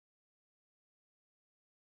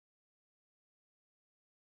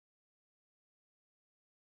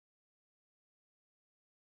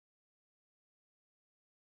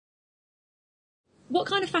What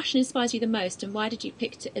kind of fashion inspires you the most, and why did you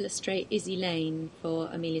pick to illustrate Izzy Lane for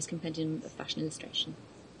Amelia's Compendium of Fashion Illustration?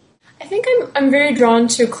 I think I'm very drawn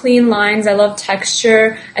to clean lines. I love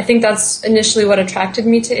texture. I think that's initially what attracted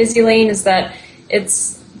me to Izzy Lane, is that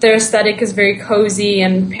their aesthetic is very cozy,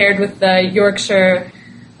 and paired with the Yorkshire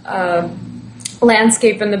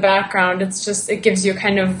landscape in the background, it gives you a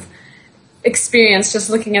kind of experience. Just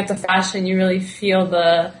looking at the fashion, you really feel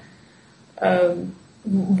the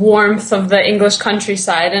warmth of the English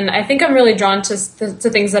countryside, and I think I'm really drawn to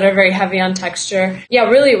things that are very heavy on texture. Yeah,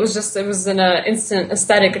 really, it was an instant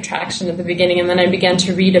aesthetic attraction at the beginning, and then I began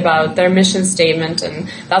to read about their mission statement,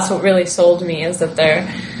 and that's what really sold me, is that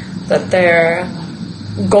their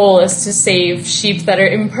goal is to save sheep that are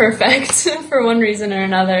imperfect for one reason or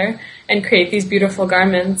another, and create these beautiful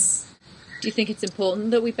garments. Do you think it's important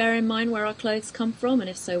that we bear in mind where our clothes come from, and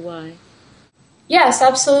if so, why? Yes,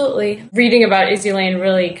 absolutely. Reading about Izzy Lane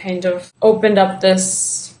really kind of opened up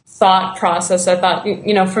this thought process. I thought,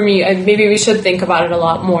 for me, maybe we should think about it a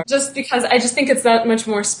lot more. Just because I just think it's that much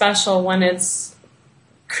more special when it's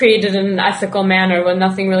created in an ethical manner, when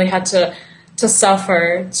nothing really had to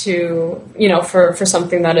suffer for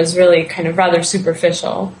something that is really kind of rather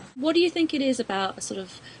superficial. What do you think it is about sort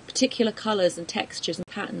of particular colours and textures and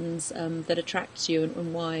patterns that attracts you,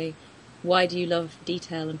 and why do you love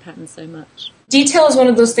detail and patterns so much? Detail is one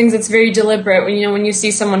of those things that's very deliberate. When you see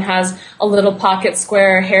someone has a little pocket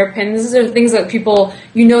square hairpin, these are things that people,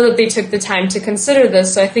 that they took the time to consider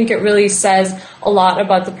this. So I think it really says a lot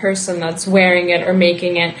about the person that's wearing it or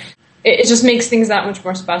making it. It just makes things that much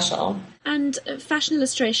more special. And fashion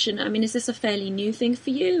illustration, is this a fairly new thing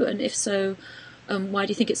for you? And if so, why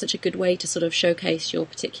do you think it's such a good way to sort of showcase your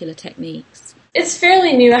particular techniques? It's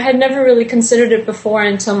fairly new. I had never really considered it before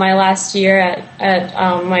until my last year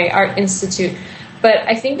at my art institute. But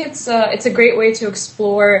I think it's a great way to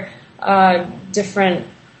explore different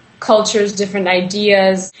cultures, different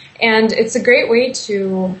ideas, and it's a great way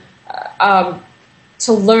to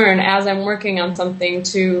learn as I'm working on something,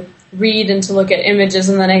 to read and to look at images,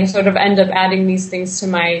 and then I sort of end up adding these things to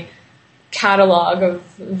my catalog of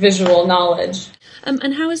visual knowledge.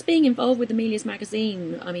 And how is being involved with Amelia's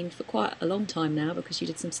magazine, for quite a long time now, because you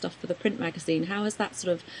did some stuff for the print magazine, how has that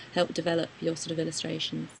sort of helped develop your sort of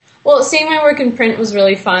illustrations? Well, seeing my work in print was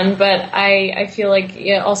really fun, but I feel like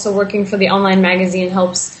also working for the online magazine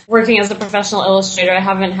helps. Working as a professional illustrator, I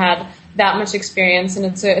haven't had that much experience, and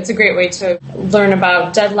it's a great way to learn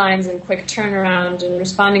about deadlines and quick turnaround and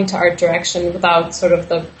responding to art direction without sort of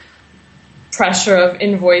the pressure of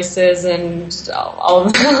invoices and all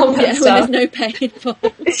that stuff. When there's no pay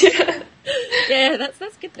involved. Yeah, that's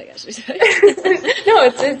a good thing, actually.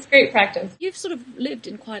 No, it's great practice. You've sort of lived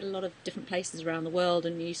in quite a lot of different places around the world,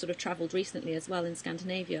 and you sort of travelled recently as well in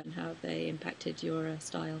Scandinavia. And how have they impacted your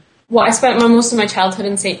style? Well, I spent most of my childhood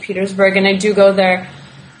in St. Petersburg, and I do go there.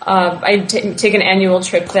 I take an annual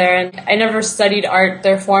trip there, and I never studied art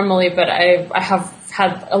there formally, but I have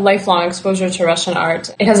had a lifelong exposure to Russian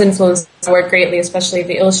art. It has influenced my work greatly, especially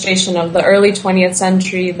the illustration of the early 20th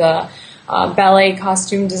century, the ballet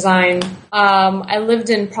costume design. I lived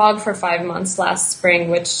in Prague for 5 months last spring,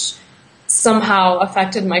 which somehow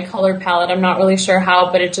affected my color palette. I'm not really sure how,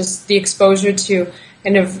 but the exposure to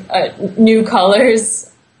kind of new colors,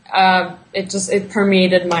 it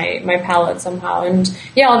permeated my palette somehow. And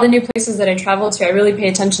yeah, all the new places that I travel to, I really pay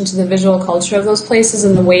attention to the visual culture of those places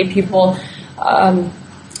and the way people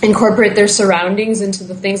incorporate their surroundings into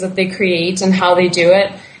the things that they create and how they do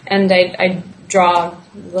it. And I draw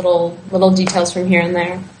little details from here and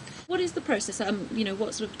there. What is the process?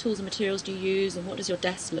 What sort of tools and materials do you use, and what does your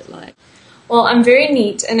desk look like? Well, I'm very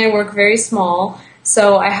neat and I work very small.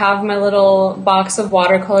 So I have my little box of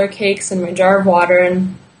watercolor cakes and my jar of water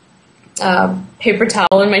and paper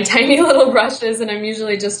towel and my tiny little brushes, and I'm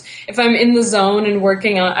usually just, if I'm in the zone and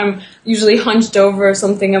working on, I'm usually hunched over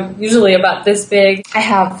something. I'm usually about this big. I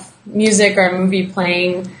have music or a movie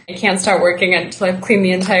playing. I can't start working until I've cleaned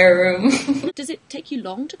the entire room. Does it take you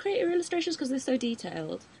long to create your illustrations because they're so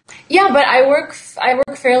detailed? Yeah, but I work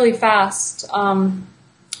fairly fast.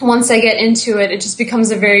 Once I get into it, it just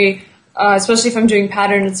becomes a very, especially if I'm doing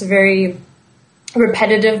pattern, it's a very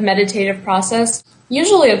repetitive, meditative process.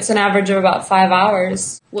 Usually it's an average of about 5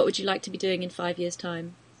 hours. What would you like to be doing in 5 years'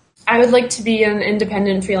 time? I would like to be an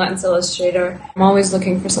independent freelance illustrator. I'm always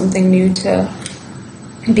looking for something new to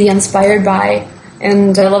be inspired by,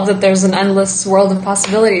 and I love that there's an endless world of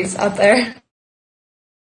possibilities out there.